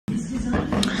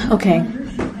Okay.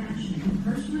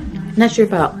 Not sure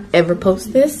if I'll ever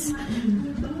post this,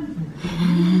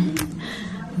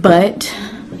 but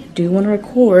do want to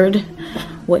record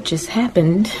what just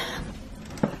happened.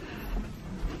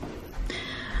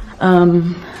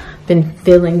 Been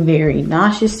feeling very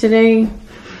nauseous today.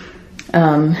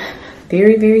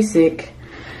 Very, very sick.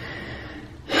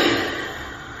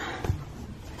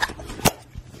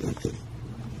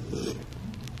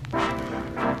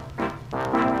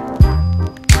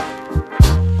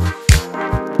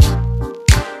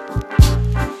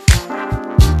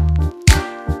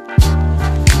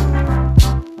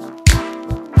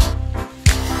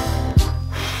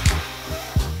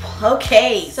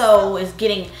 Okay, so it's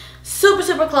getting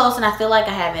super close, and I feel like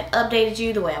I haven't updated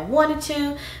you the way I wanted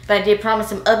to, but I did promise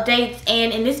some updates.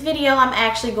 And in this video, I'm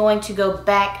actually going to go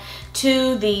back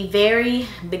to the very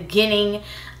beginning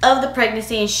of the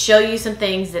pregnancy and show you some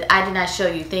things that I did not show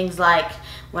you. Things like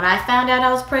when I found out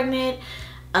I was pregnant,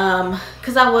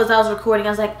 because I was recording. I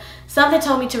was like, something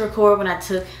told me to record when I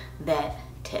took that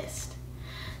test.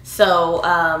 So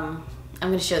I'm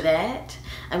going to show that.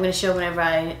 I'm going to show whenever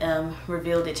I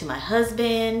revealed it to my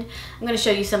husband. I'm going to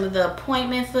show you some of the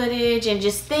appointment footage and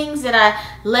just things that I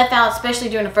left out, especially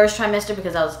during the first trimester,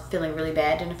 because I was feeling really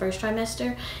bad during the first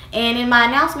trimester. And in my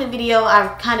announcement video,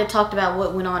 I kind of talked about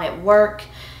what went on at work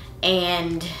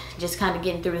and just kind of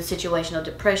getting through the situational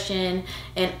depression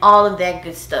and all of that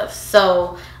good stuff.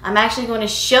 So I'm actually going to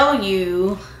show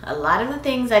you a lot of the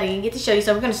things I didn't get to show you.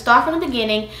 So we're going to start from the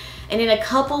beginning. And in a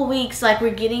couple weeks, like,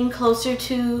 we're getting closer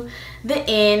to the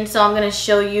end, so I'm going to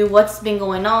show you what's been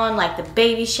going on, like the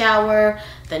baby shower,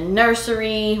 the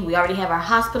nursery. We already have our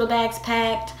hospital bags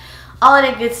packed, all of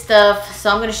that good stuff. So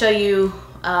I'm going to show you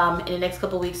in the next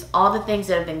couple weeks all the things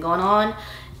that have been going on.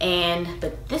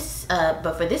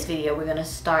 But for this video, we're going to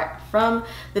start from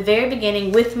the very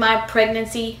beginning with my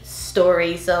pregnancy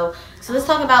story. So let's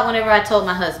talk about whenever I told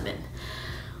my husband.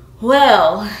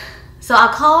 Well, so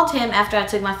I called him after I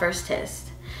took my first test,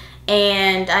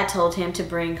 and I told him to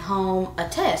bring home a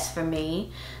test for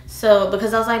me. So,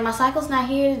 because I was like, my cycle's not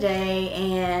here today,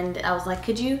 and I was like,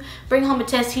 could you bring home a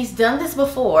test? He's done this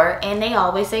before, and they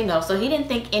always say no, so he didn't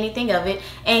think anything of it,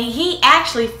 and he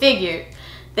actually figured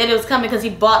that it was coming because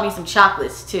he bought me some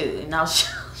chocolates too, and I'll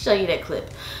show you that clip.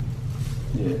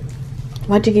 Yeah.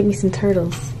 Why'd you get me some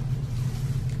turtles?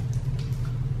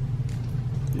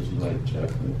 Did you like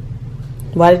chocolate?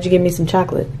 Why did you give me some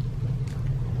chocolate?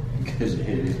 Because your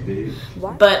head is big.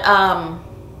 But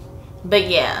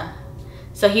yeah.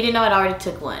 So he didn't know I'd already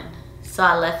took one. So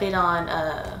I left it on,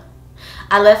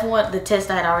 the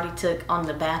test I had already took on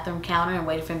the bathroom counter and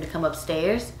waited for him to come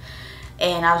upstairs.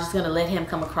 And I was just going to let him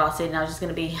come across it. And I was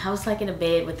like in a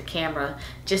bed with the camera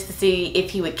just to see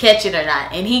if he would catch it or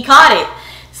not. And he caught it.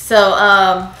 So,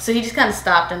 so he just kind of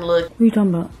stopped and looked. What are you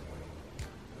talking about?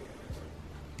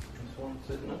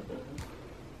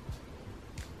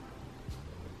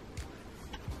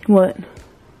 What?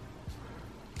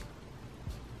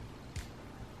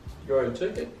 You already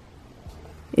took it?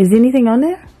 Is anything on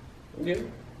there? Yeah.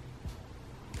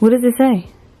 What does it say?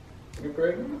 You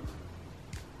pregnant?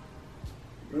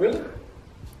 Really?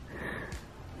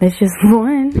 That's just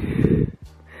one.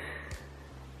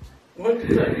 What did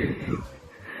you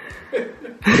take?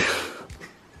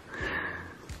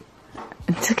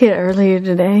 I took it earlier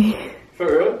today.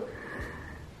 For real?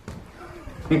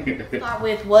 Start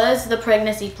with, was the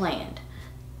pregnancy planned?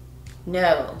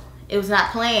 No, it was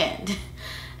not planned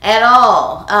at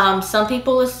all. Some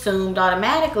people assumed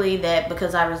automatically that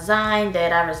because I resigned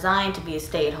to be a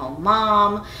stay-at-home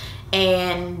mom,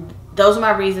 and those are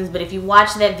my reasons. But if you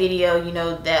watch that video, you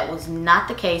know that was not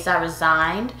the case. I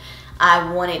resigned.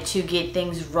 I wanted to get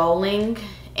things rolling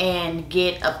and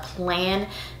get a plan,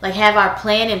 like have our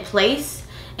plan in place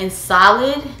and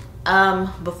solid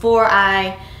before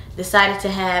I decided to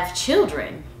have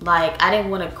children. Like, I didn't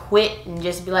want to quit and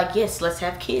just be like, yes, let's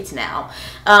have kids now.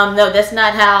 No, that's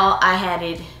not how I had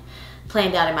it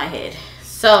planned out in my head.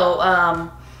 So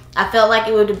I felt like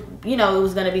it would, you know, it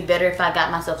was going to be better if I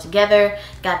got myself together,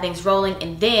 got things rolling,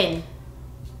 and then,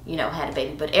 you know, had a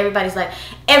baby. But everybody's like,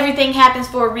 everything happens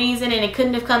for a reason, and it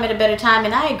couldn't have come at a better time.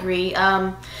 And I agree.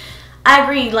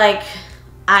 Like,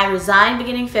 I resigned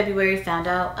beginning February, found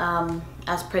out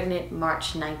I was pregnant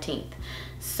March 19th.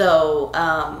 So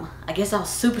I guess I was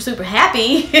super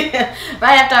happy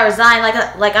right after I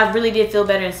resigned. Like I really did feel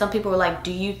better. And some people were like,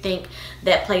 do you think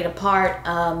that played a part,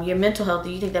 your mental health,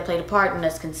 do you think that played a part in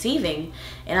us conceiving?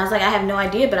 And I was like, I have no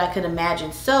idea, but I could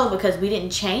imagine so, because we didn't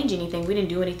change anything, we didn't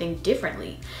do anything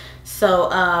differently.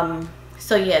 So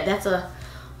so yeah, that's a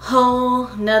whole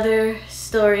nother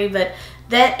story. But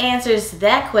that answers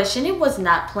that question. It was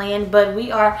not planned, but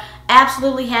we are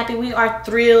absolutely happy. We are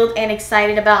thrilled and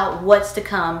excited about what's to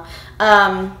come.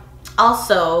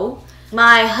 Also,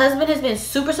 my husband has been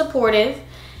super supportive.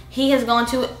 He has gone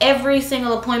to every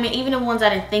single appointment, even the ones I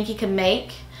didn't think he could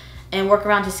make, and work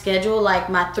around his schedule. Like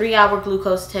my 3-hour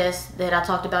glucose test that I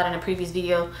talked about in a previous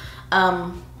video.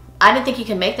 I didn't think he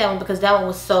could make that one because that one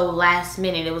was so last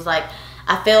minute. It was like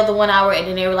I failed the 1 hour, and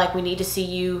then they were like, we need to see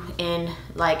you in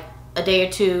like a day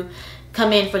or two.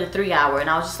 Come in for the 3-hour. And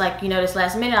I was just like, you know, this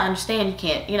last minute, I understand you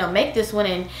can't, you know, make this one.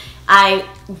 And I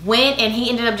went, and he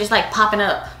ended up just like popping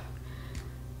up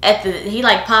at the, he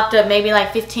like popped up maybe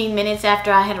like 15 minutes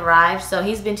after I had arrived. So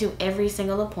he's been to every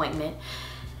single appointment.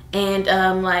 And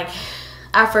like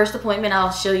our first appointment,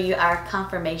 I'll show you our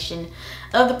confirmation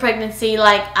of the pregnancy.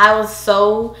 Like I was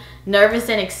so nervous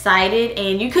and excited,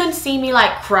 and you couldn't see me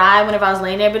like cry whenever I was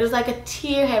laying there, but it was like a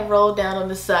tear had rolled down on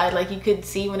the side, like you could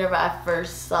see whenever I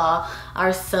first saw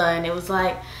our son. It was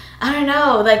like, I don't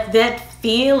know, like that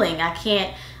feeling, I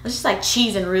can't, it was just like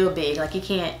cheesing real big, like you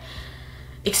can't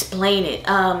explain it.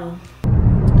 On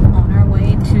our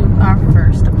way to our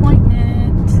first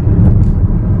appointment.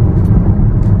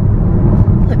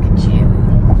 Look at you.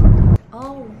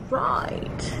 All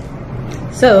right,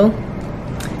 so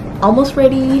almost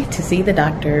ready to see the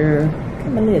doctor.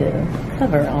 Got my little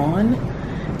cover on,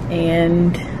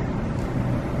 and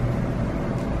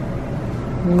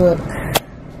look.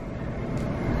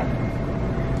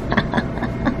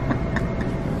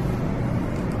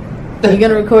 Are you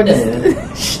gonna record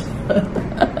this?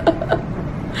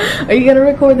 Are you gonna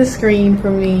record the screen for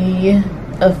me?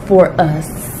 For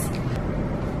us?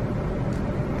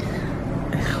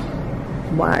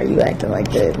 Why are you acting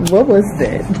like that? What was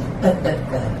that?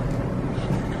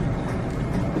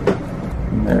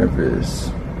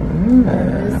 Nervous.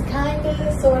 Nervous,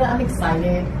 kinda, sorta. I'm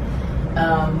excited.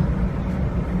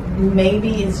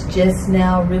 Maybe it's just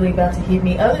now really about to hit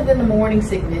me. Other than the morning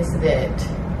sickness, that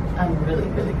I'm really,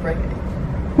 really pregnant,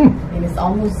 and it's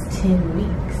almost 10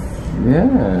 weeks.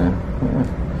 Yeah.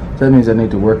 So that means I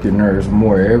need to work your nerves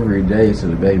more every day so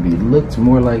the baby looks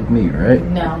more like me, right?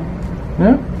 No.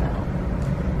 No? No.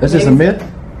 That's just a myth?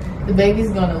 The baby's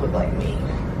gonna look like me.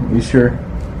 You sure?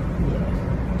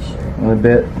 Yeah, sure. On a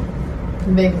bet?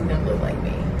 The baby's gonna look like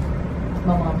me.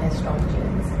 My mom has strong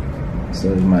genes.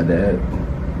 So does my dad.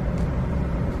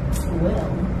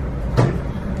 Well,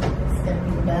 it's gonna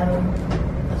be the battle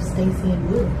of Stacy and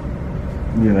Will.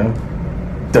 You know?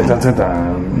 Dun dun dun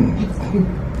dun.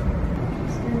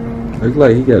 Looks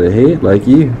like he got a head like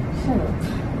you. Shut up.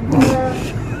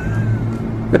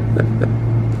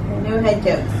 No head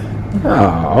jokes.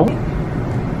 Oh.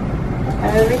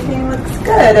 Everything looks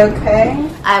good, okay?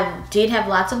 I did have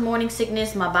lots of morning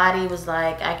sickness. My body was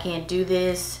like, I can't do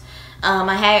this.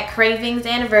 I had cravings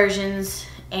and aversions,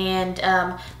 and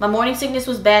my morning sickness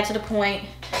was bad to the point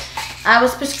I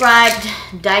was prescribed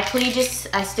diclegis.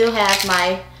 I still have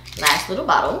my last little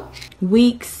bottle.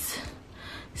 Weeks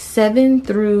 7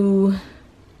 through,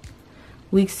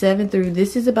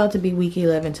 this is about to be week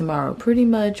 11 tomorrow. Pretty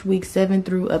much week 7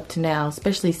 through up to now,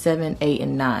 especially 7, 8,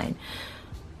 and 9.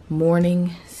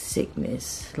 Morning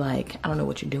sickness. Like, I don't know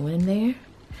what you're doing in there.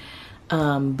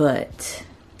 But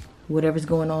whatever's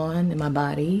going on in my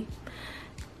body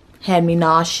had me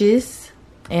nauseous,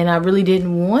 and I really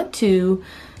didn't want to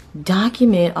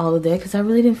document all of that because I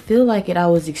really didn't feel like it. I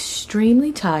was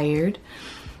extremely tired,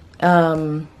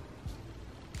 having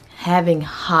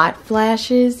hot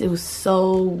flashes. It was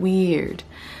so weird,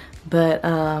 but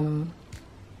I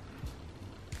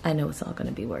know it's all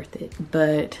gonna be worth it.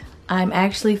 But I'm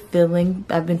actually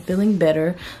I've been feeling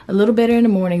better, a little better in the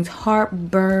mornings.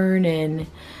 Heartburn and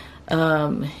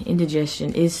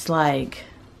indigestion, it's like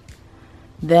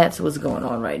that's what's going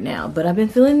on right now, but I've been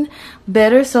feeling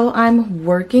better. So I'm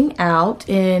working out,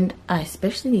 and I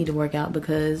especially need to work out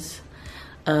because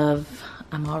of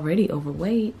I'm already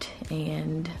overweight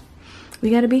and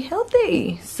we got to be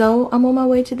healthy. So I'm on my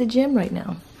way to the gym right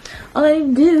now. All I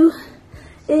need to do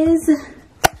is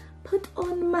put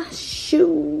on my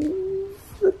shoes.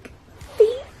 Look,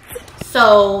 feet.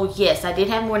 So yes, I did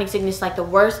have morning sickness. Like the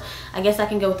worst, I guess I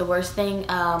can go with the worst thing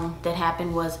that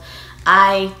happened was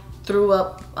I threw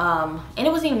up, and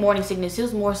it wasn't even morning sickness, it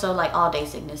was more so like all day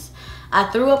sickness. I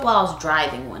threw up while I was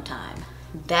driving one time.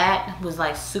 That was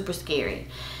like super scary.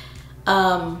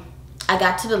 I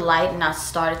got to the light and I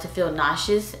started to feel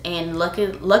nauseous, and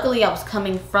luckily I was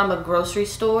coming from a grocery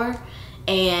store,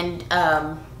 and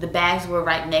the bags were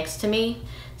right next to me.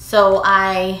 So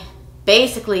I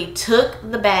basically took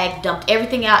the bag, dumped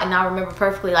everything out, and I remember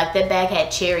perfectly, like that bag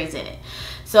had cherries in it.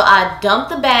 So I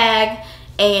dumped the bag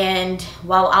And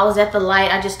while I was at the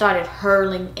light, I just started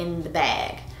hurling in the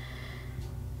bag.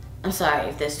 I'm sorry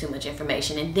if there's too much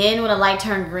information. And then when the light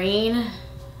turned green,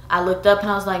 I looked up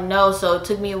and I was like, no. So it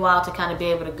took me a while to kind of be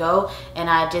able to go. And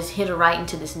I just hit a right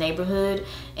into this neighborhood.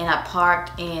 And I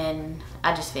parked and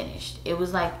I just finished. It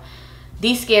was like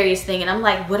the scariest thing. And I'm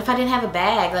like, what if I didn't have a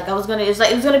bag? Like, it was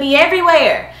gonna be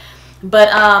everywhere. But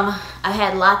I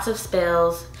had lots of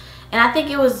spills. And I think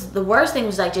it was, the worst thing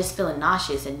was like just feeling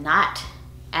nauseous and not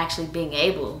actually being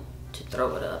able to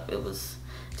throw it up. It was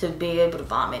to be able to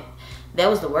vomit. That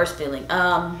was the worst feeling.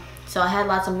 So I had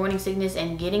lots of morning sickness,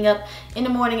 and getting up in the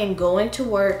morning and going to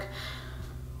work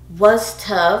was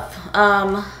tough.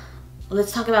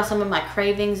 Let's talk about some of my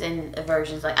cravings and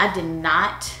aversions. Like, I did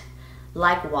not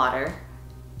like water.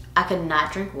 I could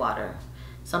not drink water.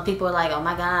 Some people are like, oh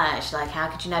my gosh, like, how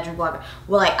could you not drink water?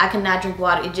 Well, like, I could not drink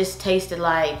water. It just tasted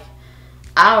like,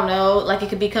 I don't know, like it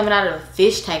could be coming out of a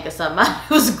fish tank or something. It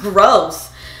was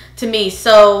gross to me.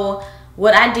 So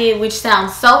what I did, which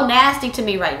sounds so nasty to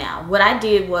me right now, what I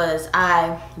did was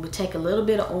I would take a little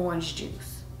bit of orange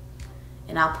juice,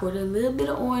 and I'll put a little bit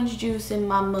of orange juice in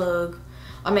my mug,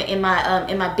 I mean in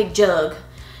my big jug,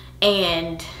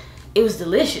 and it was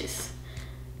delicious.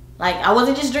 Like, I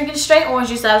wasn't just drinking straight orange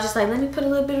juice. I was just like, let me put a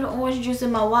little bit of orange juice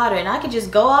in my water, and I could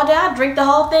just go all day. I'd drink the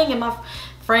whole thing. And my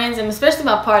friends, and especially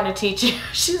my partner teacher,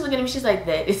 she was looking at me, she's like,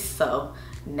 that is so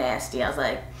nasty. I was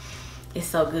like, it's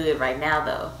so good right now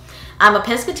though. I'm a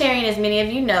pescatarian, as many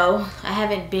of you know. I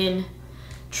haven't been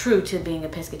true to being a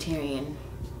pescatarian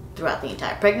throughout the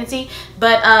entire pregnancy,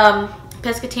 but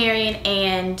pescatarian,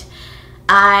 and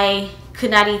I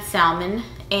could not eat salmon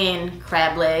and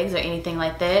crab legs or anything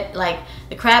like that. Like,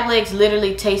 the crab legs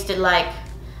literally tasted like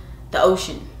the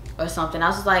ocean or something. I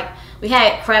was just like, we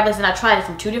had crab legs and I tried it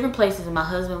from 2 different places, and my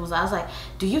husband was, I was like,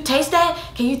 do you taste that?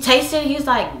 Can you taste it? He was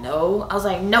like, no. I was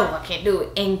like, no, I can't do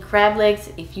it. And crab legs,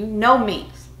 if you know me,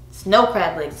 snow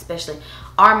crab legs especially,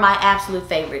 are my absolute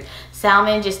favorite.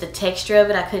 Salmon, just the texture of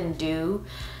it, I couldn't do.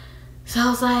 So I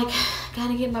was like,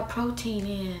 gotta get my protein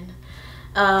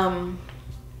in.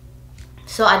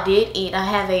 So I did eat. I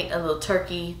have ate a little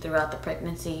turkey throughout the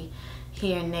pregnancy,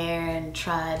 here and there, and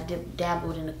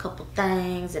dabbled in a couple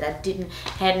things that I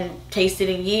hadn't tasted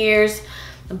in years.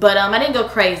 But I didn't go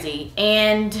crazy.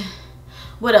 And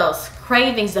what else?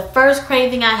 Cravings. The first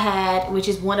craving I had, which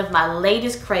is one of my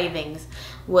latest cravings,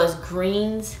 was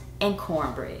greens and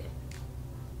cornbread.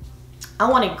 I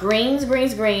wanted greens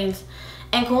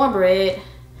and cornbread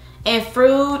and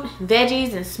fruit,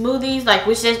 veggies, and smoothies, like,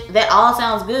 which that all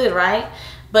sounds good, right?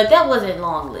 But that wasn't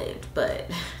long lived. But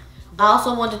I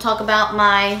also want to talk about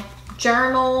my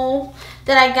journal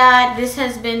that I got. This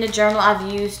has been the journal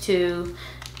I've used to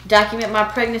document my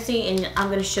pregnancy, and I'm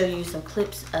going to show you some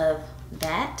clips of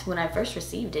that when I first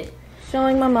received it.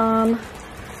 Showing my mom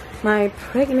my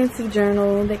pregnancy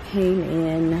journal that came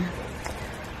in.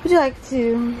 Would you like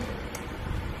to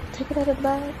take it out of the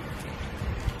bag?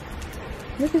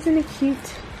 Look, isn't it cute?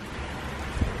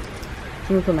 I'm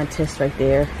gonna put my test right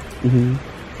there. See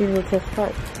the little test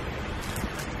part?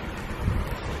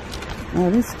 Oh,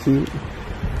 that's cute.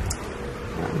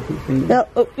 No,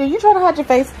 oh, you trying to hide your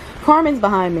face? Carmen's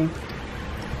behind me.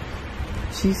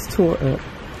 She's tore up.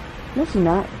 No, she's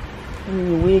not. I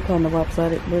mean, your wig kind of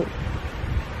lopsided, but.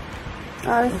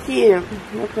 Oh, that's cute.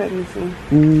 No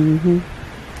pregnancy.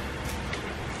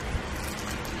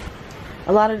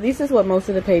 A lot of, this is what most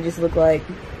of the pages look like.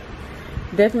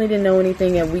 Definitely didn't know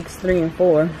anything at weeks 3 and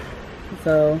 4.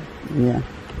 So, yeah.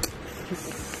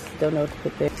 Just don't know what to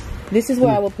put there. This is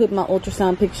where I will put my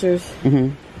ultrasound pictures.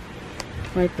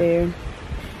 Right there.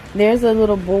 There's a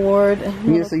little board.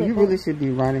 Yeah, so you really should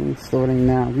be writing, starting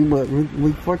now. You what,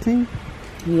 week 14?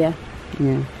 Yeah.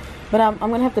 Yeah. But I'm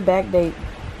going to have to backdate.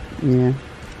 Yeah.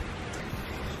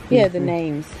 Yeah, the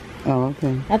names. Oh,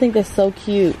 okay. I think that's so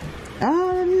cute.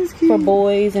 Oh, that is cute. For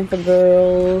boys and for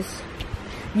girls.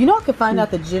 You know, I could find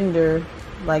out the gender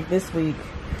like this week,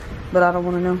 but I don't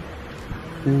want to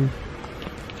know.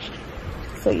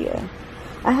 So yeah,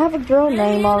 I have a girl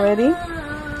name already.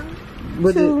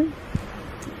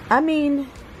 I mean,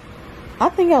 I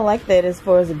think I like that as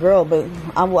far as a girl, but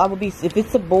I would be, if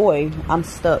it's a boy, I'm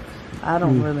stuck. I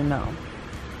don't really know.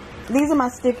 These are my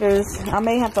stickers. I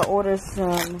may have to order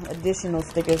some additional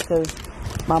stickers because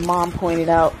my mom pointed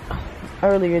out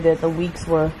earlier that the weeks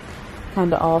were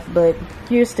kind of off. But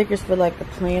here's stickers for like the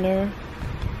planner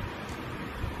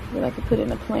that I could put in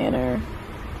the planner,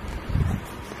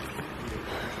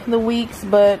 the weeks.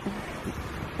 But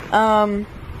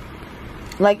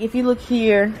like if you look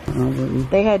here,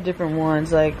 they had different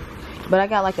ones, like, but I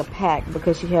got like a pack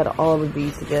because she had all of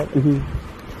these together.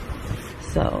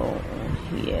 So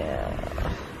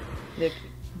yeah,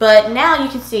 But now you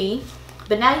can see,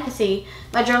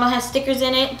 my journal has stickers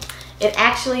in it. It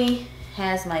actually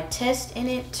has my test in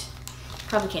it.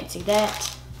 Probably can't see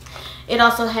that. It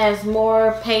also has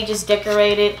more pages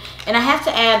decorated. And I have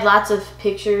to add lots of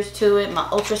pictures to it. My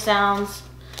ultrasounds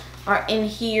are in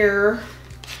here.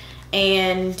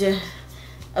 And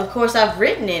of course I've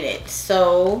written in it.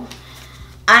 So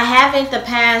I haven't the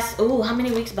past, ooh, how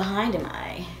many weeks behind am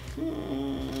I?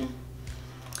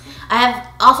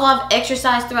 I've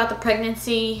exercised throughout the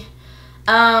pregnancy.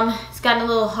 It's gotten a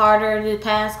little harder the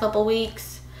past couple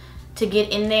weeks to get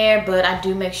in there, but I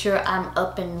do make sure I'm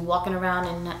up and walking around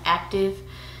and active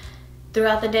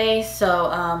throughout the day. So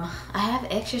I have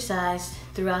exercised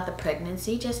throughout the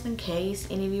pregnancy, just in case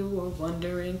any of you were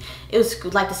wondering. It was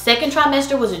like the second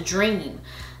trimester was a dream.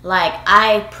 Like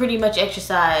I pretty much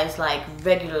exercised like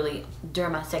regularly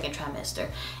during my second trimester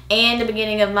and the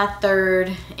beginning of my third,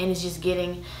 and it's just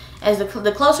getting, as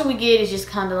the closer we get, it's just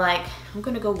kind of like, I'm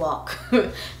gonna go walk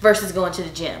versus going to the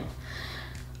gym.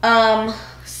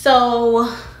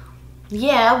 So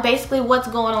yeah, basically what's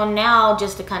going on now,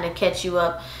 just to kind of catch you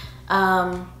up,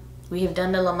 we have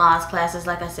done the Lamaze classes,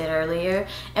 like I said earlier,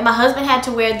 and my husband had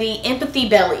to wear the empathy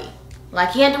belly.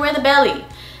 Like he had to wear the belly,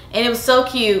 and it was so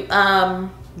cute.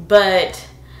 But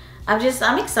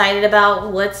I'm excited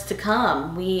about what's to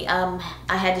come.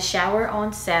 I had to shower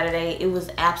on Saturday. It was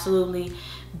absolutely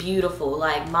beautiful.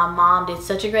 Like my mom did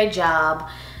such a great job.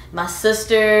 My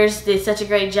sisters did such a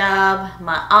great job.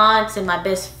 My aunts and my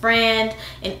best friend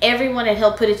and everyone that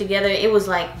helped put it together. It was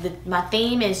like, my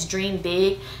theme is dream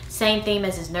big. Same theme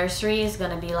as his nursery. It's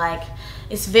gonna be like,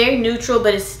 it's very neutral,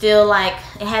 but it's still like,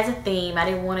 it has a theme. I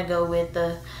didn't want to go with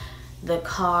the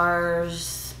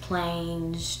cars,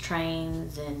 planes,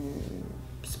 trains, and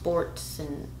sports,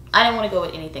 and I didn't want to go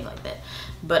with anything like that.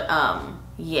 But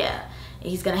yeah,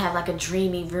 he's gonna have like a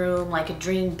dreamy room, like a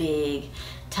dream big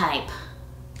type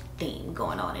theme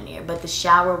going on in here. But the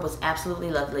shower was absolutely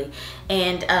lovely,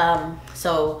 and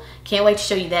so can't wait to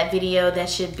show you that video. That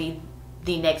should be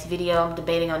the next video. I'm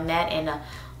debating on that and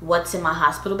what's in my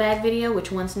hospital bag video,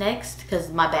 which one's next,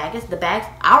 because my bag is,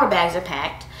 our bags are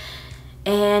packed.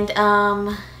 And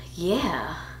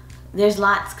yeah, there's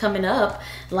lots coming up,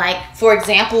 like for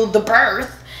example the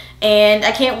birth, and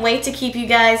I can't wait to keep you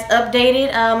guys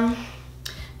updated.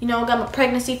 You know, I got my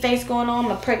pregnancy face going on,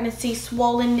 my pregnancy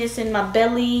swollenness in my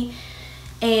belly,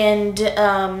 and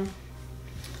yeah,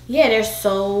 there's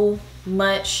so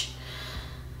much,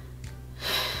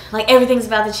 like everything's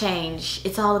about to change.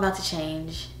 It's all about to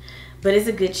change, but it's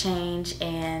a good change.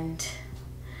 And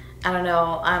I don't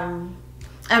know, I'm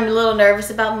a little nervous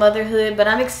about motherhood, but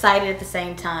I'm excited at the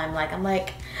same time. Like, I'm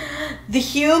like, the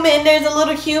human, there's a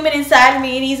little human inside of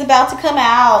me and he's about to come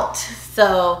out.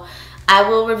 So I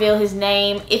will reveal his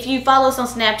name. If you follow us on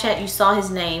Snapchat, you saw his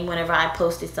name whenever I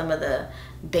posted some of the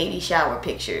baby shower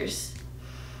pictures.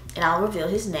 And I'll reveal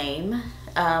his name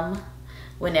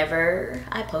whenever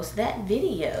I post that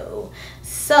video.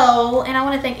 So, and I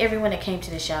want to thank everyone that came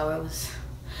to the shower.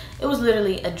 It was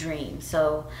literally a dream.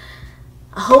 So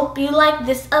I hope you like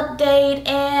this update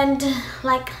and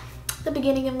like the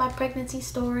beginning of my pregnancy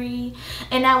story.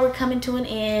 And now we're coming to an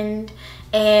end.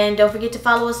 And don't forget to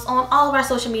follow us on all of our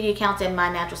social media accounts at My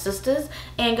Natural Sistas,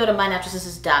 and go to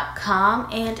mynaturalsistas.com.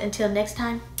 And until next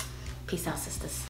time, peace out, sisters.